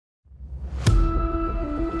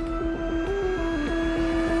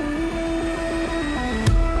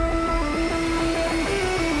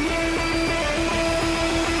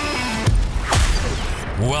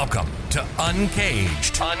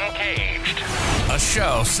Uncaged. A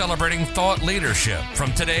show celebrating thought leadership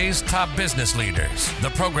from today's top business leaders. The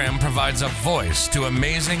program provides a voice to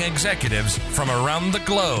amazing executives from around the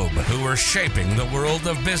globe who are shaping the world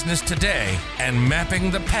of business today and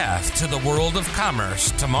mapping the path to the world of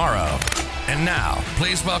commerce tomorrow. And now,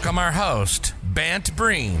 please welcome our host, Bant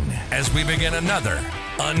Breen, as we begin another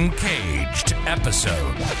Uncaged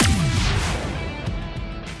episode.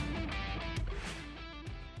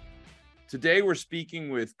 Today, we're speaking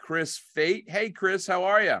with Chris Fate. Hey, Chris, how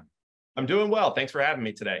are you? I'm doing well. Thanks for having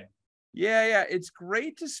me today. Yeah. It's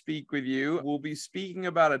great to speak with you. We'll be speaking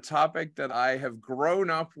about a topic that I have grown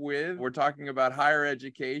up with. We're talking about higher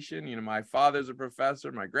education. You know, my father's a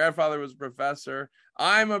professor. My grandfather was a professor.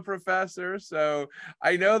 I'm a professor, so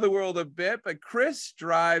I know the world a bit. But Chris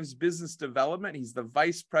drives business development. He's the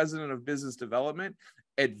vice president of business development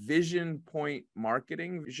at Vision Point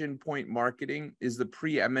Marketing. Vision Point Marketing is the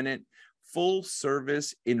preeminent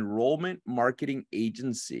full-service enrollment marketing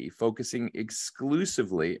agency focusing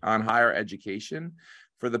exclusively on higher education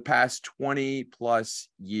for the past 20 plus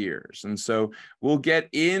years. And so we'll get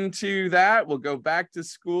into that. We'll go back to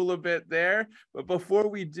school a bit there. But before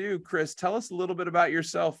we do, Chris, tell us a little bit about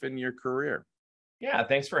yourself and your career. Yeah,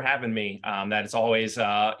 thanks for having me. That is always,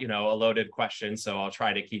 a loaded question, so I'll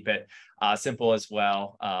try to keep it simple as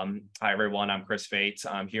well. Hi, everyone. I'm Chris Fate.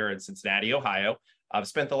 I'm here in Cincinnati, Ohio. I've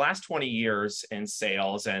spent the last 20 years in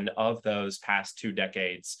sales, and of those past 2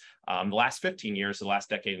 decades, the last 15 years, the last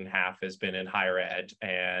decade and a half has been in higher ed.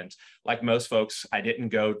 And like most folks, I didn't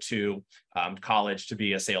go to college to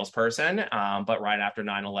be a salesperson, but right after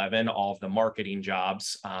 9/11, all of the marketing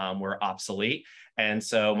jobs were obsolete. And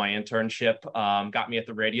so my internship got me at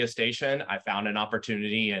the radio station. I found an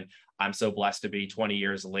opportunity, and I'm so blessed to be 20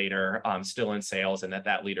 years later, still in sales and at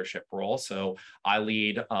that leadership role. So I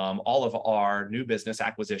lead all of our new business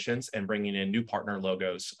acquisitions and bringing in new partner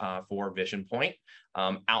logos for Vision Point.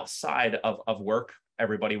 Outside of work,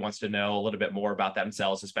 everybody wants to know a little bit more about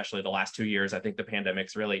themselves, especially the last 2 years. I think the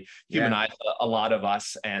pandemic's really humanized a lot of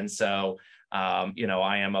us. And so,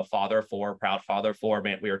 I am a father of 4, proud father of 4.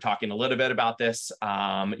 Man, we were talking a little bit about this.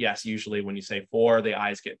 Yes, usually when you say 4, the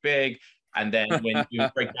eyes get big. And then when you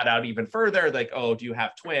break that out even further, like, oh, do you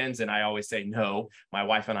have twins? And I always say, no, my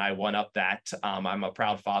wife and I one up that. I'm a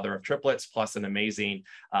proud father of triplets, plus an amazing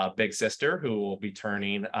big sister who will be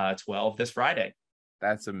turning 12 this Friday.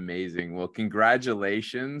 That's amazing. Well,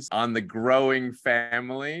 congratulations on the growing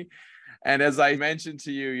family. And as I mentioned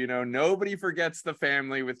to you, nobody forgets the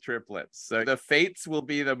family with triplets. So the Fates will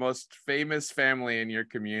be the most famous family in your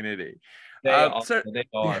community. They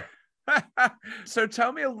are. So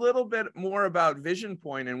tell me a little bit more about Vision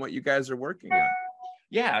Point and what you guys are working on.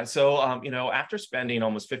 Yeah. So, after spending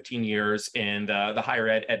almost 15 years in the higher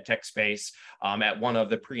ed tech space at one of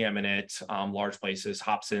the preeminent large places,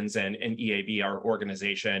 Hobsons and EAB, our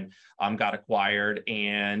organization, got acquired.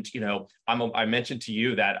 And, I mentioned to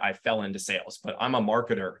you that I fell into sales, but I'm a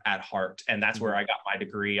marketer at heart. And that's where I got my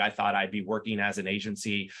degree. I thought I'd be working as an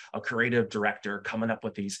agency, a creative director, coming up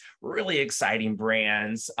with these really exciting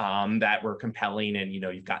brands that were compelling. And,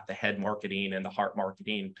 you've got the head marketing and the heart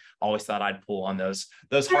marketing. Always thought I'd pull on those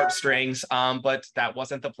heartstrings, but that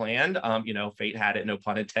wasn't the plan. Fate had it, no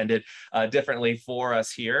pun intended, differently for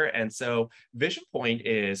us here. And so Vision Point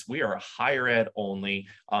we are a higher ed only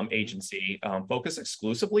agency focused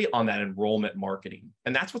exclusively on that enrollment marketing.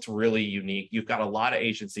 And that's what's really unique. You've got a lot of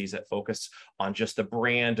agencies that focus on just the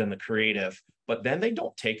brand and the creative, but then they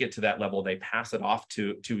don't take it to that level. They pass it off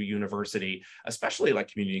to a university, especially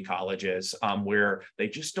like community colleges, where they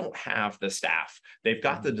just don't have the staff. They've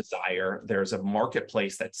got the desire. There's a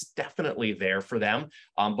marketplace that's definitely there for them,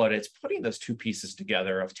 but it's putting those 2 pieces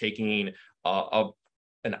together of taking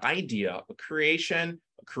an idea, a creation,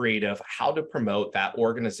 a creative, how to promote that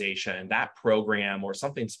organization, that program, or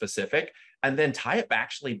something specific, and then tie it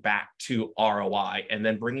actually back to ROI, and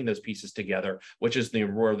then bringing those pieces together, which is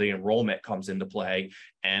where the enrollment comes into play.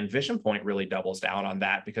 And Vision Point really doubles down on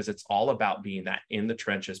that because it's all about being that in the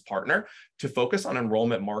trenches partner to focus on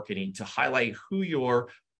enrollment marketing, to highlight who your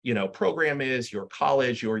program is, your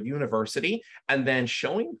college, your university, and then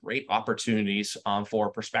showing great opportunities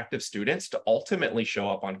for prospective students to ultimately show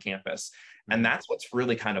up on campus. And that's what's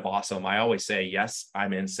really kind of awesome. I always say, yes,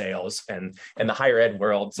 I'm in sales. And in the higher ed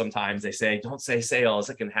world, sometimes they say, don't say sales.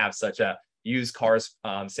 It can have such a used cars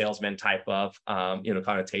salesman type of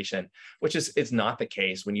connotation, which is not the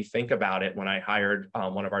case. When you think about it, when I hired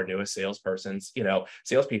one of our newest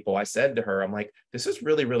salespeople, I said to her, I'm like, this is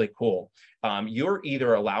really, really cool. You're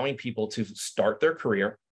either allowing people to start their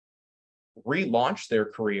career, relaunch their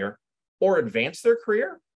career, or advance their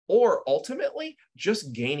career, or ultimately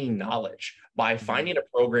just gaining knowledge by finding a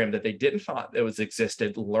program that they didn't thought that was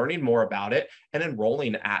existed, learning more about it, and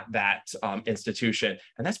enrolling at that institution.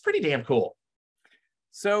 And that's pretty damn cool.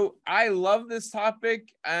 So I love this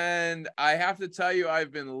topic, and I have to tell you,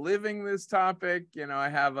 I've been living this topic. I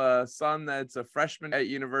have a son that's a freshman at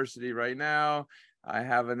university right now. I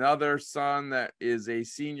have another son that is a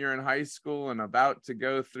senior in high school and about to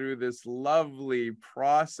go through this lovely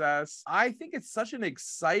process. I think it's such an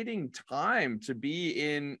exciting time to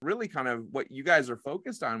be in really kind of what you guys are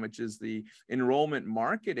focused on, which is the enrollment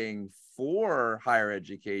marketing for higher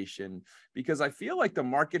education, because I feel like the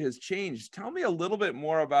market has changed. Tell me a little bit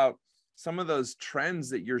more about some of those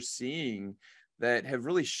trends that you're seeing that have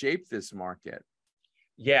really shaped this market.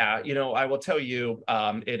 Yeah, I will tell you,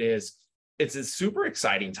 it's a super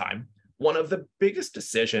exciting time. One of the biggest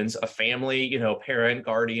decisions a family, parent,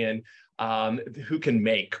 guardian, who can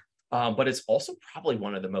make. But it's also probably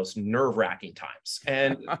one of the most nerve-wracking times.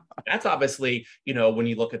 And that's obviously, when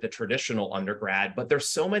you look at the traditional undergrad, but there's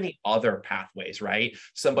so many other pathways, right?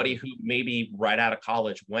 Somebody who maybe right out of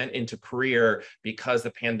college went into career because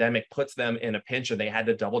the pandemic puts them in a pinch and they had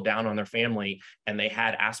to double down on their family, and they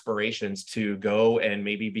had aspirations to go and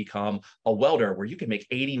maybe become a welder where you can make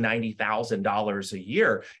 $80,000, $90,000 a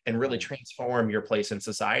year and really transform your place in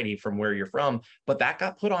society from where you're from. But that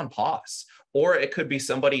got put on pause. Or it could be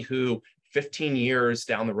somebody who 15 years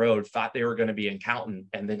down the road thought they were going to be an accountant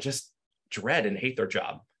and then just dread and hate their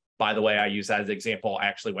job. By the way, I use that as an example. I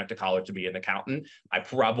actually went to college to be an accountant. I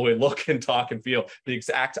probably look and talk and feel the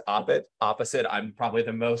exact opposite. I'm probably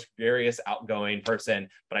the most gregarious, outgoing person,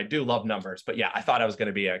 but I do love numbers. But yeah, I thought I was going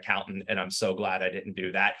to be an accountant, and I'm so glad I didn't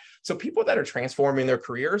do that. So people that are transforming their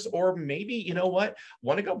careers, or maybe,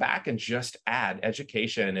 want to go back and just add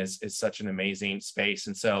education is such an amazing space.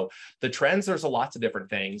 And so the trends, there's lots of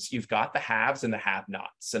different things. You've got the haves and the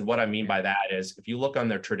have-nots. And what I mean by that is if you look on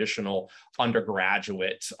their traditional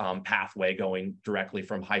undergraduate pathway going directly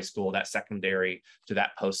from high school, that secondary to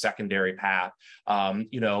that post-secondary path.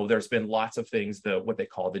 There's been lots of things, what they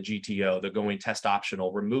call the GTO, the going test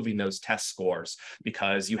optional, removing those test scores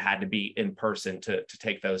because you had to be in person to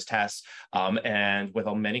take those tests. And with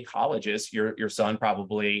many colleges, your son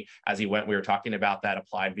probably, as he went, we were talking about that,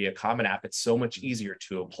 applied via Common App. It's so much easier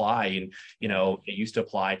to apply. And, it used to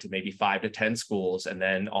apply to maybe 5 to 10 schools. And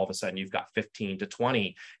then all of a sudden you've got 15 to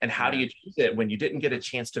 20. And how do you choose it when you didn't get a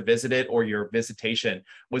chance to visit it, or your visitation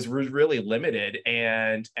was really limited,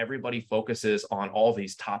 and everybody focuses on all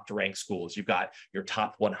these top ranked schools? You've got your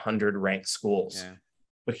top 100 ranked schools. Yeah.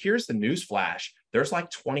 But here's the news flash. There's like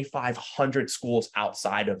 2,500 schools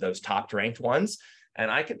outside of those top ranked ones. And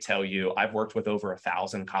I can tell you, I've worked with over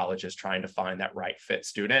 1,000 colleges trying to find that right fit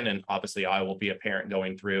student. And obviously I will be a parent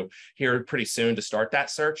going through here pretty soon to start that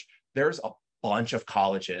search. There's a bunch of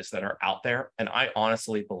colleges that are out there. And I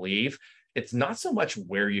honestly believe it's not so much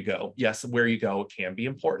where you go. Yes, where you go can be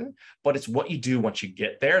important, but it's what you do once you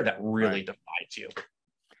get there that really defines you.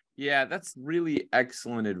 Yeah, that's really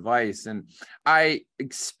excellent advice. And I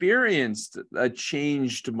experienced a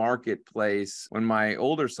changed marketplace when my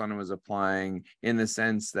older son was applying, in the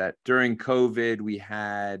sense that during COVID, we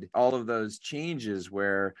had all of those changes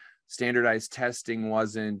where standardized testing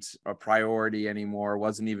wasn't a priority anymore,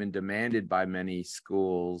 wasn't even demanded by many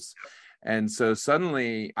schools. And so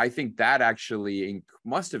suddenly, I think that actually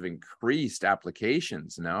must have increased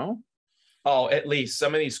applications, no? Oh, at least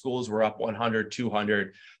some of these schools were up 100,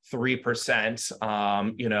 200,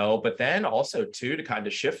 3%, but then also too, to kind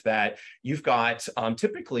of shift that, you've got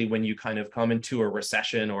typically when you kind of come into a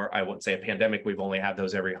recession, or I wouldn't say a pandemic, we've only had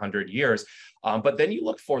those every 100 years. But then you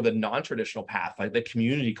look for the non-traditional path, like the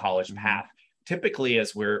community college path. Typically,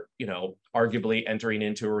 as we're, arguably entering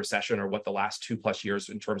into a recession, or what the last 2+ years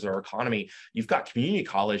in terms of our economy, you've got community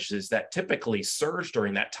colleges that typically surge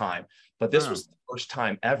during that time. But this was the first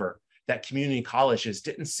time ever that community colleges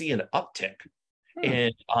didn't see an uptick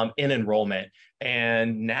in enrollment.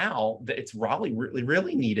 And now it's probably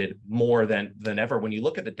really needed more than ever. When you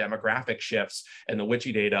look at the demographic shifts and the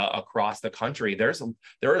WICHE data across the country, there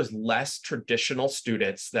is less traditional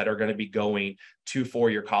students that are going to be going to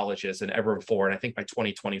four-year colleges than ever before. And I think by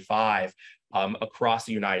 2025, across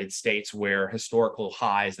the United States, where historical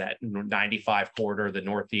highs, that 95 corridor, the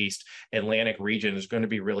Northeast Atlantic region, is going to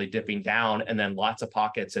be really dipping down, and then lots of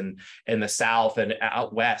pockets in the South and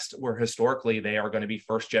out West, where historically they are going to be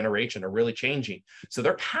first generation, are really changing. So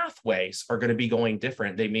their pathways are going to be going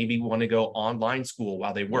different. They maybe want to go online school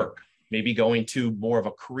while they work, maybe going to more of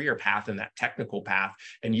a career path and that technical path,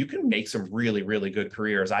 and you can make some really, really good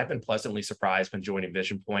careers. I've been pleasantly surprised when joining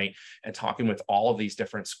Vision Point and talking with all of these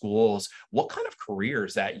different schools, what kind of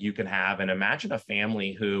careers that you can have. And imagine a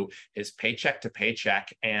family who is paycheck to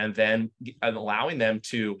paycheck, and then allowing them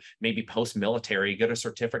to maybe post-military, get a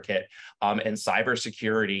certificate in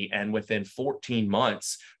cybersecurity, and within 14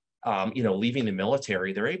 months, leaving the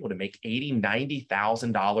military, they're able to make $80,000,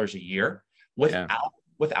 $90,000 a year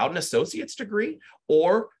without an associate's degree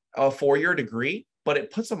or a 4-year degree, but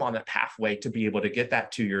it puts them on that pathway to be able to get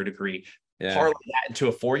that 2-year degree, parlay that into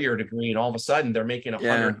a 4-year degree, and all of a sudden they're making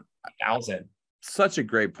 $100,000. Such a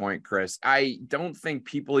great point, Chris. I don't think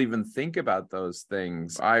people even think about those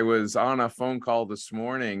things. I was on a phone call this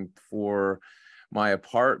morning for my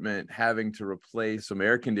apartment, having to replace some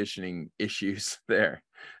air conditioning issues there.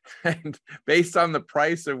 And based on the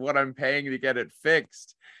price of what I'm paying to get it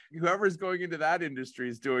fixed, whoever's going into that industry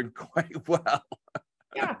is doing quite well.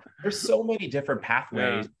 Yeah, there's so many different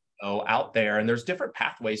pathways out there, and there's different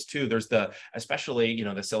pathways too. There's especially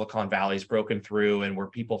the Silicon Valley's broken through, and where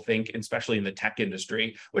people think, especially in the tech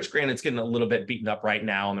industry, which granted it's getting a little bit beaten up right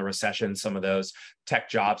now in the recession, some of those tech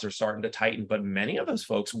jobs are starting to tighten, but many of those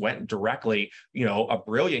folks went directly, a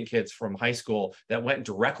brilliant kids from high school that went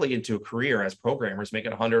directly into a career as programmers,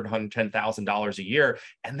 making $100,000, $110,000 a year,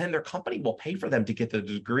 and then their company will pay for them to get the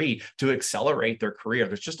degree to accelerate their career.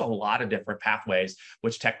 There's just a lot of different pathways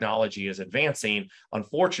which technology is advancing.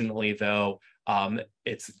 Unfortunately, though,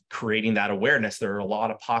 it's creating that awareness. There are a lot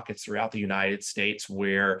of pockets throughout the United States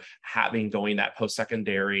where going that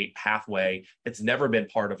post-secondary pathway, it's never been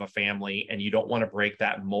part of a family, and you don't want to break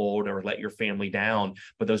that mold or let your family down.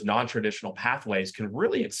 But those non-traditional pathways can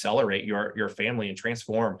really accelerate your family and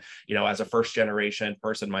transform. As a first-generation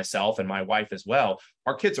person myself and my wife as well,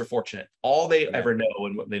 our kids are fortunate. All they ever know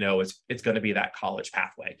and what they know is it's going to be that college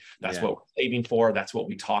pathway. That's what we're saving for. That's what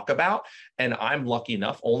we talk about. And I'm lucky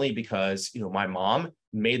enough only because, my mom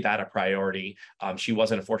made that a priority. She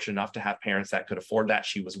wasn't fortunate enough to have parents that could afford that.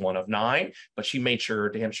 She was one of 9, but she made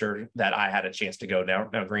damn sure that I had a chance to go. Now,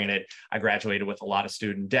 granted, I graduated with a lot of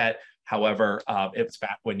student debt. However, it was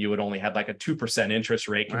back when you would only have like a 2% interest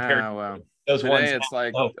rate compared to those ones. Today it's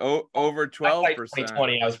like over 12%.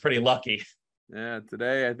 2020, I was pretty lucky. Yeah,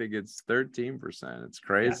 today I think it's 13%. It's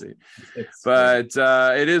crazy. But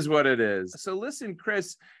it is what it is. So listen,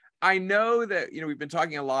 Chris, I know that, we've been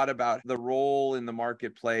talking a lot about the role in the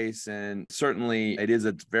marketplace, and certainly it is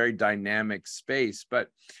a very dynamic space. But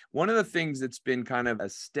one of the things that's been kind of a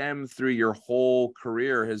stem through your whole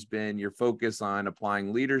career has been your focus on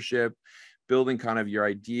applying leadership, building kind of your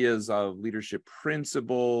ideas of leadership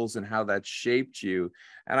principles and how that shaped you.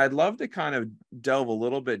 And I'd love to kind of delve a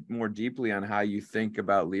little bit more deeply on how you think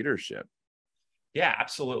about leadership. Yeah,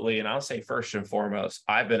 absolutely. And I'll say first and foremost,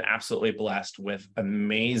 I've been absolutely blessed with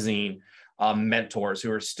amazing mentors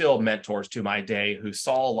who are still mentors to my day, who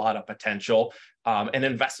saw a lot of potential and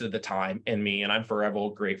invested the time in me. And I'm forever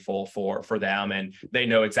grateful for them. And they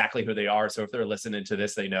know exactly who they are. So if they're listening to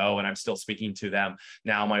this, they know, and I'm still speaking to them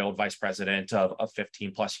now. My old vice president of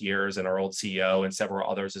 15 plus years, and our old CEO, and several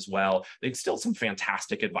others as well. They instilled some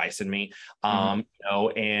fantastic advice in me, and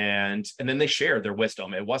then they shared their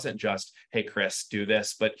wisdom. It wasn't just, hey, Chris, do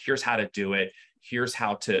this, but here's how to do it. Here's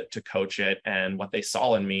how to coach it. And what they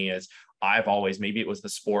saw in me is, I've always, maybe it was the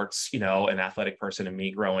sports, an athletic person in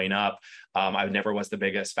me growing up. I never was the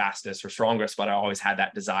biggest, fastest, or strongest, but I always had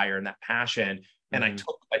that desire and that passion. And I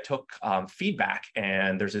took feedback,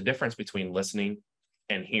 and there's a difference between listening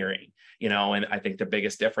and hearing, and I think the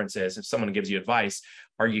biggest difference is, if someone gives you advice,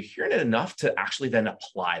 are you hearing it enough to actually then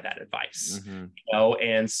apply that advice?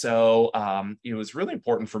 And so it was really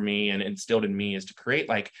important for me, and instilled in me, is to create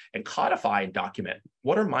and codify and document,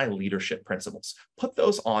 what are my leadership principles? Put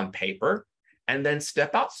those on paper, and then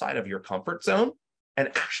step outside of your comfort zone and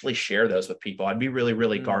actually share those with people. I'd be really,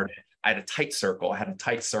 really guarded. I had a tight circle,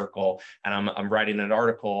 and I'm writing an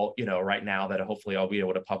article, right now that hopefully I'll be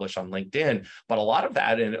able to publish on LinkedIn. But a lot of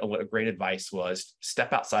that, and what great advice was,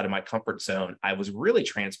 step outside of my comfort zone. I was really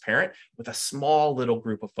transparent with a small little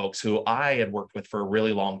group of folks who I had worked with for a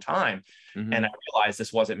really long time. And I realized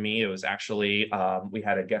this wasn't me. It was actually, we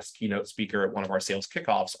had a guest keynote speaker at one of our sales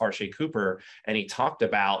kickoffs, Arshay Cooper, and he talked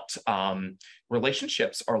about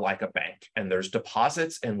relationships are like a bank, and there's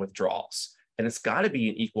deposits and withdrawals. And it's got to be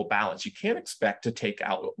an equal balance. You can't expect to take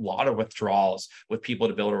out a lot of withdrawals with people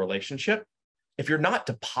to build a relationship if you're not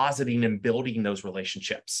depositing and building those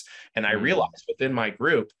relationships. And I realized within my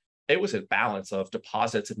group, it was a balance of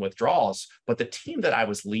deposits and withdrawals. But the team that I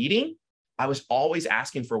was leading, I was always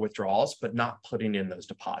asking for withdrawals, but not putting in those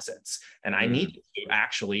deposits. And I needed to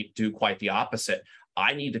actually do quite the opposite.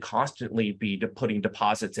 I need to constantly be putting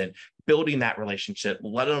deposits in, building that relationship,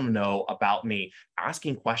 letting them know about me,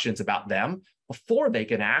 asking questions about them before they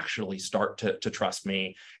can actually start to trust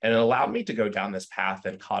me. And it allowed me to go down this path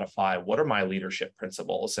and codify what are my leadership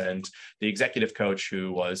principles. And the executive coach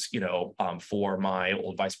who was, for my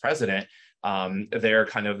old vice president, they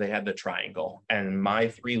had the triangle. And my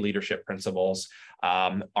 3 leadership principles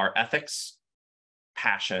are ethics,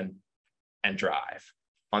 passion, and drive.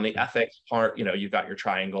 On the ethics part, you've got your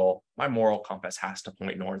triangle. My moral compass has to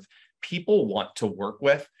point north. People want to work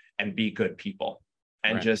with and be good people.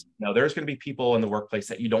 And Right. just, there's going to be people in the workplace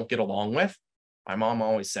that you don't get along with. My mom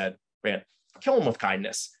always said, man, kill them with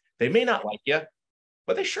kindness. They may not like you,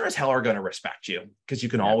 but they sure as hell are going to respect you because you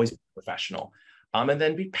can always be professional. And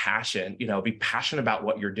then be passionate about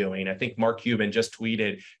what you're doing. I think Mark Cuban just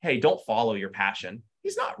tweeted, hey, don't follow your passion.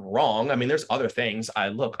 He's not wrong. I mean, there's other things.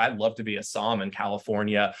 I'd love to be a SOM in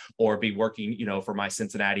California or be working, for my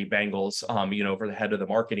Cincinnati Bengals, for the head of the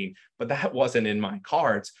marketing, but that wasn't in my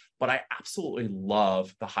cards. But I absolutely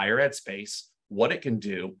love the higher ed space, what it can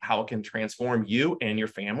do, how it can transform you and your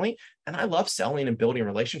family. And I love selling and building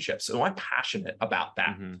relationships. So I'm passionate about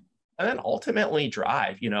that. Mm-hmm. And then ultimately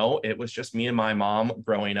drive, it was just me and my mom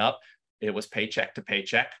growing up. It was paycheck to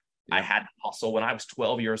paycheck. Yeah. I had to hustle. When I was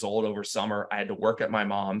 12 years old over summer, I had to work at my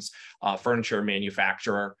mom's furniture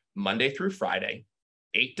manufacturer Monday through Friday,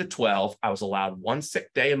 8 to 12. I was allowed 1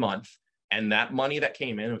 sick day a month. And that money that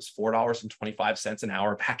came in, it was $4.25 an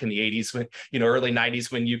hour back in the 80s, when, early 90s,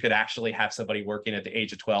 when you could actually have somebody working at the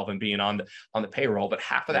age of 12 and being on the payroll. But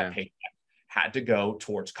half of that paycheck had to go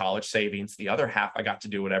towards college savings. The other half, I got to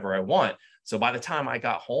do whatever I want. So by the time I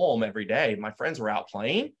got home every day, my friends were out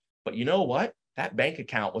playing. But you know what? That bank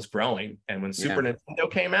account was growing. And when Super Nintendo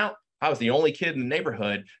came out, I was the only kid in the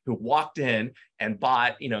neighborhood who walked in and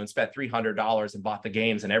bought, and spent $300 and bought the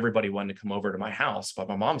games, and everybody wanted to come over to my house. But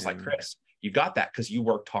my mom's like, Chris, you got that because you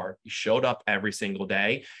worked hard. You showed up every single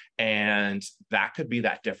day, and that could be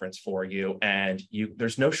that difference for you. And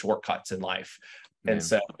there's no shortcuts in life. And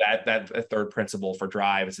so that third principle for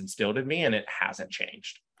drive is instilled in me, and it hasn't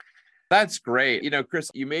changed. That's great. Chris,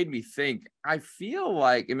 you made me think. I feel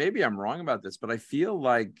like, and maybe I'm wrong about this, but I feel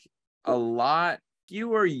like a lot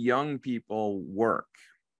fewer young people work,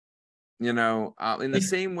 in the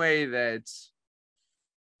same way that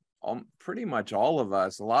pretty much all of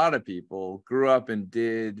us, a lot of people grew up and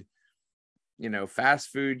did, fast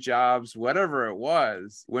food jobs, whatever it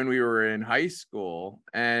was, when we were in high school.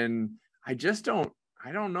 And I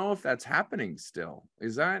don't know if that's happening still.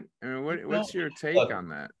 Is that, what's your take on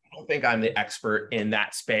that? I don't think I'm the expert in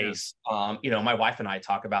that space. My wife and I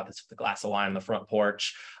talk about this with a glass of wine on the front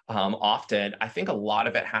porch often. I think a lot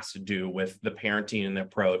of it has to do with the parenting and the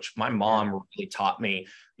approach. My mom really taught me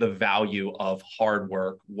the value of hard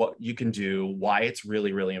work, what you can do, why it's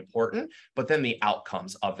really, really important, but then the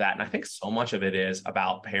outcomes of that. And I think so much of it is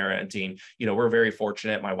about parenting. We're very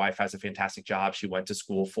fortunate. My wife has a fantastic job. She went to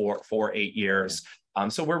school for 8 years.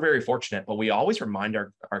 So we're very fortunate, but we always remind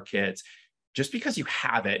our kids, just because you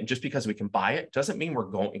have it and just because we can buy it doesn't mean we're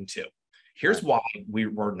going to. Here's why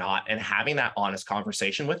we're not. And having that honest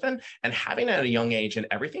conversation with them, and having it at a young age, and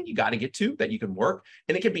everything you got to get to that you can work,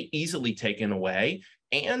 and it can be easily taken away.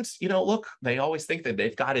 And, look, they always think that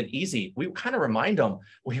they've got it easy. We kind of remind them,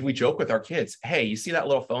 we joke with our kids, hey, you see that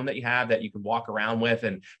little phone that you have that you can walk around with,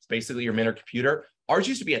 and it's basically your mini computer? Ours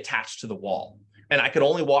used to be attached to the wall, and I could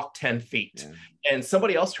only walk 10 feet. And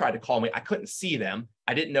somebody else tried to call me. I couldn't see them.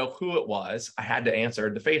 I didn't know who it was. I had to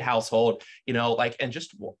answer. The Fade household, and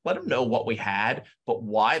just let them know what we had, but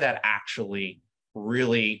why that actually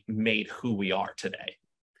really made who we are today.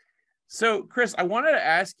 So, Chris, I wanted to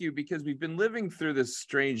ask you, because we've been living through this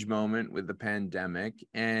strange moment with the pandemic,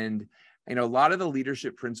 and a lot of the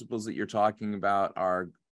leadership principles that you're talking about are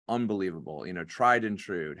unbelievable, tried and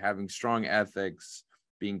true, having strong ethics,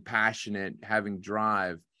 being passionate, having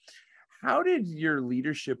drive. How did your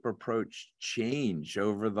leadership approach change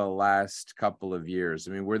over the last couple of years?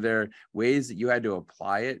 Were there ways that you had to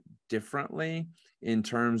apply it differently in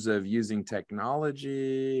terms of using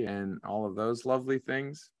technology and all of those lovely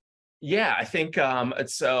things? Yeah, I think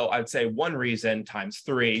so. I'd say one reason times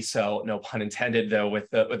 3. So no pun intended, though, with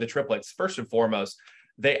the triplets. First and foremost,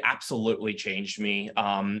 they absolutely changed me.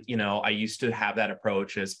 I used to have that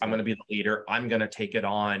approach as I'm going to be the leader. I'm going to take it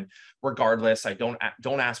on regardless. I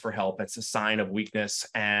don't ask for help. It's a sign of weakness.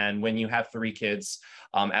 And when you have 3 kids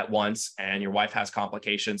at once, and your wife has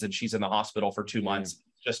complications and she's in the hospital for 2 months,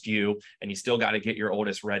 just you, and you still got to get your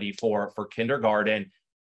oldest ready for kindergarten,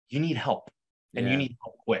 you need help. and you need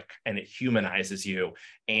help quick, and it humanizes you.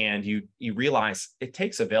 And you realize it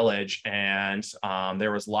takes a village. And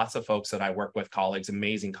there was lots of folks that I work with, colleagues,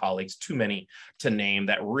 amazing colleagues, too many to name,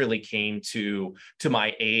 that really came to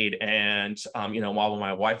my aid. And while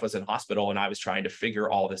my wife was in hospital and I was trying to figure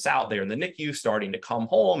all this out there in the NICU, starting to come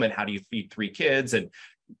home, and how do you feed 3 kids, and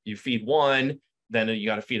you feed one, then you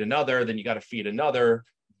got to feed another, then you got to feed another,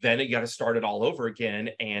 then you got to start it all over again,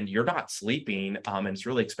 and you're not sleeping, and it's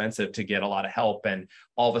really expensive to get a lot of help. And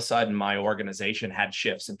all of a sudden my organization had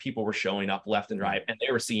shifts, and people were showing up left and right, and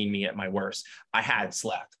they were seeing me at my worst. I hadn't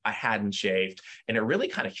slept, I hadn't shaved, and it really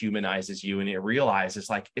kind of humanizes you, and it realizes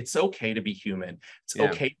like it's okay to be human, it's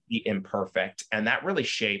okay to be imperfect. And that really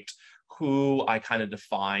shaped who I kind of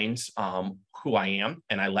defined who I am,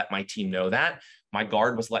 and I let my team know that. My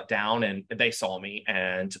guard was let down, and they saw me.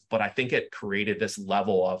 But I think it created this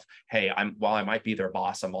level of, hey, while I might be their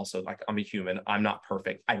boss, I'm also like, I'm a human. I'm not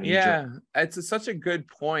perfect. I need it's such a good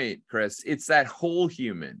point, Chris. It's that whole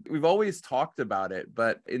human. We've always talked about it,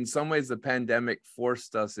 but in some ways the pandemic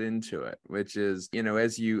forced us into it, which is,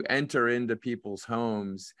 as you enter into people's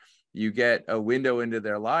homes, you get a window into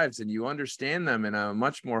their lives, and you understand them in a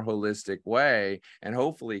much more holistic way, and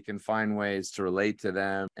hopefully can find ways to relate to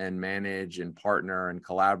them and manage and partner and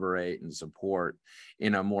collaborate and support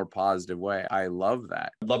in a more positive way. I love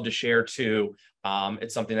that. I'd love to share too.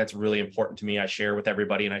 It's something that's really important to me. I share with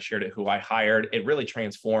everybody, and I shared it who I hired. It really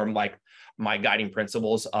transformed like my guiding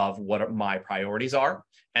principles of what my priorities are.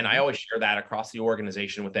 And I always share that across the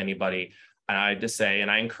organization with anybody. And I just say,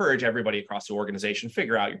 and I encourage everybody across the organization,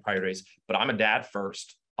 figure out your priorities. But I'm a dad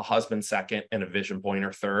first, a husband second, and a vision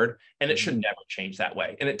pointer third. And it should never change that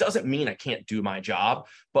way. And it doesn't mean I can't do my job,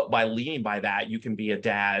 but by leading by that, you can be a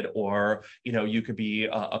dad, or, you could be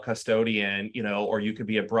a custodian, or you could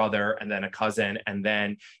be a brother, and then a cousin, and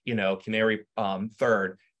then, canary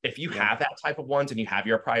third. If you have that type of ones and you have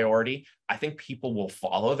your priority, I think people will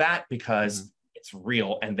follow that because it's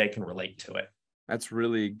real and they can relate to it. That's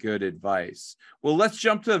really good advice. Well, let's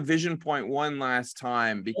jump to Vision Point one last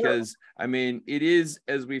time, because it is,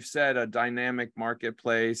 as we've said, a dynamic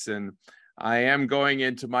marketplace, and I am going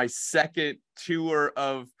into my second tour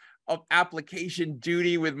of application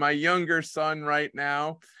duty with my younger son right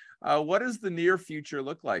now. What does the near future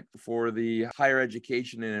look like for the higher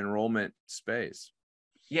education and enrollment space?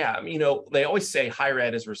 Yeah, they always say higher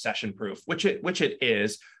ed is recession proof, which it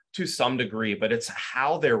is to some degree, but it's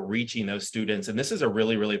how they're reaching those students. And this is a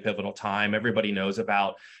really, really pivotal time. Everybody knows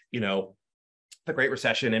about, the Great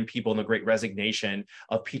Recession and people in the Great Resignation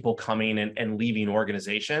of people coming and leaving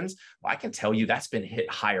organizations. Well, I can tell you that's been hit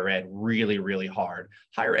higher ed really, really hard.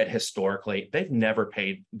 Higher ed historically, they've never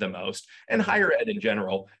paid the most. And higher ed in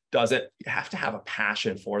general doesn't have to have a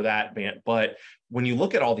passion for that, but when you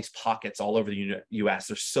look at all these pockets all over the US,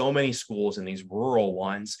 there's so many schools in these rural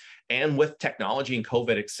ones. And with technology and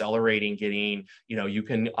COVID accelerating, getting, you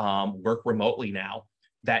can work remotely now,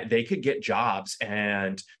 that they could get jobs,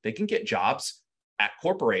 and they can get jobs at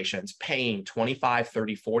corporations paying 25,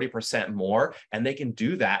 30, 40% more. And they can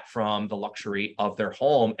do that from the luxury of their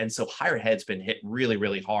home. And so higher ed's been hit really,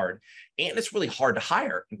 really hard. And it's really hard to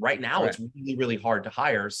hire. Right now, it's really, really hard to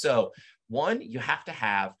hire. So one, you have to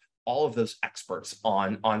have all of those experts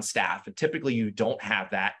on staff. And typically you don't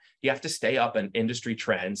have that. You have to stay up on industry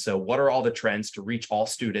trends. So what are all the trends to reach all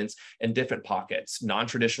students in different pockets,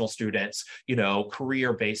 non-traditional students,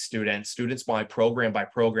 career-based students by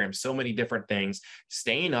program, so many different things,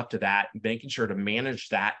 staying up to that, making sure to manage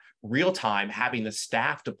that real time, having the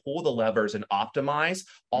staff to pull the levers and optimize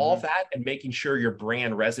all of that, and making sure your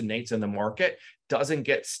brand resonates in the market, doesn't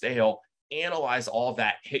get stale. Analyze all of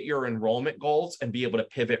that, hit your enrollment goals, and be able to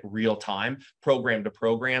pivot real time, program to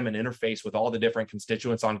program, and interface with all the different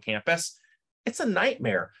constituents on campus. It's a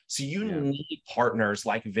nightmare. So you need partners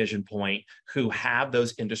like Vision Point who have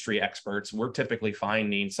those industry experts. We're typically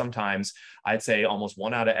finding sometimes, I'd say almost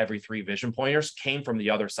 1 out of every 3 Vision Pointers came from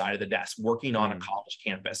the other side of the desk, working on a college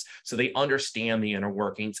campus. So they understand the inner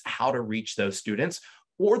workings, how to reach those students,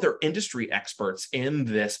 or they're industry experts in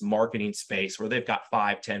this marketing space where they've got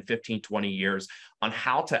 5, 10, 15, 20 years on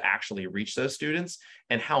how to actually reach those students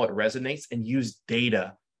and how it resonates, and use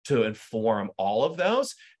data to inform all of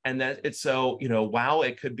those. And that it's so, while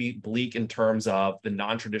it could be bleak in terms of the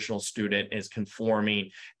non-traditional student is conforming,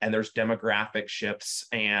 and there's demographic shifts,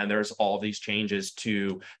 and there's all these changes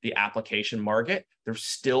to the application market, there's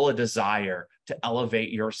still a desire to elevate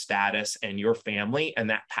your status and your family. And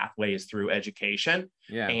that pathway is through education.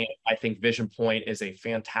 And I think Vision Point is a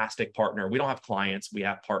fantastic partner. We don't have clients, we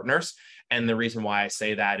have partners. And the reason why I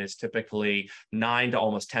say that is typically 9 to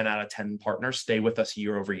almost 10 out of 10 partners stay with us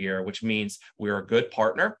year over year, which means we're a good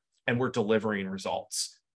partner. and we're delivering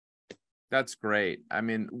results. That's great. I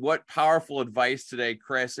mean, what powerful advice today,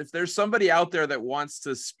 Chris. If there's somebody out there that wants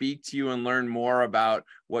to speak to you and learn more about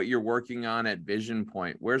what you're working on at Vision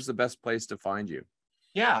Point, where's the best place to find you?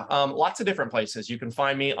 Yeah, lots of different places. You can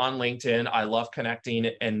find me on LinkedIn. I love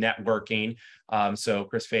connecting and networking. So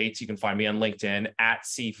Chris Fates, you can find me on LinkedIn, at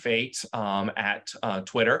CFate, at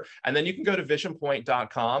Twitter. And then you can go to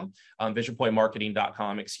visionpoint.com,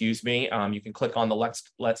 visionpointmarketing.com, excuse me. You can click on the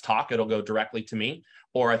Let's Talk. It'll go directly to me.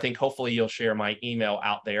 Or I think hopefully you'll share my email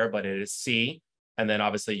out there, but it is C. And then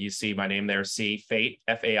obviously you see my name there, CFate,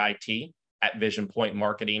 F-A-I-T, at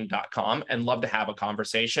visionpointmarketing.com. And love to have a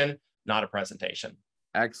conversation, not a presentation.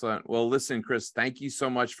 Excellent. Well, listen, Chris, thank you so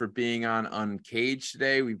much for being on Uncaged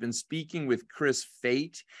today. We've been speaking with Chris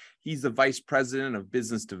Fate. He's the Vice President of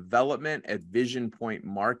Business Development at Vision Point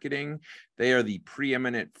Marketing. They are the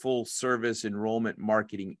preeminent full-service enrollment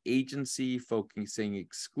marketing agency focusing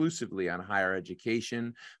exclusively on higher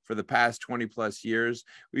education for the past 20 plus years.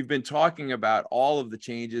 We've been talking about all of the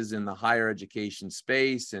changes in the higher education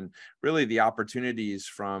space and really the opportunities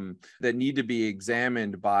that need to be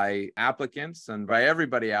examined by applicants and by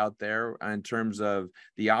everybody out there in terms of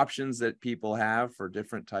the options that people have for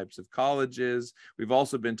different types of colleges. We've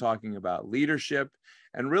also been talking about leadership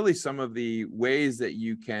and really some of the ways that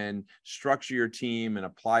you can structure your team and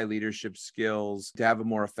apply leadership skills to have a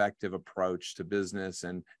more effective approach to business.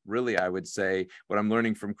 And really, I would say what I'm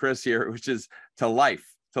learning from Chris here, which is to life,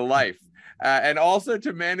 and also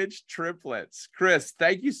to manage triplets. Chris,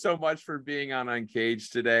 thank you so much for being on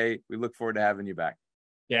Uncaged today. We look forward to having you back.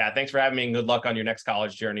 Yeah, thanks for having me, and good luck on your next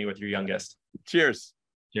college journey with your youngest. Cheers.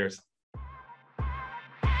 Cheers.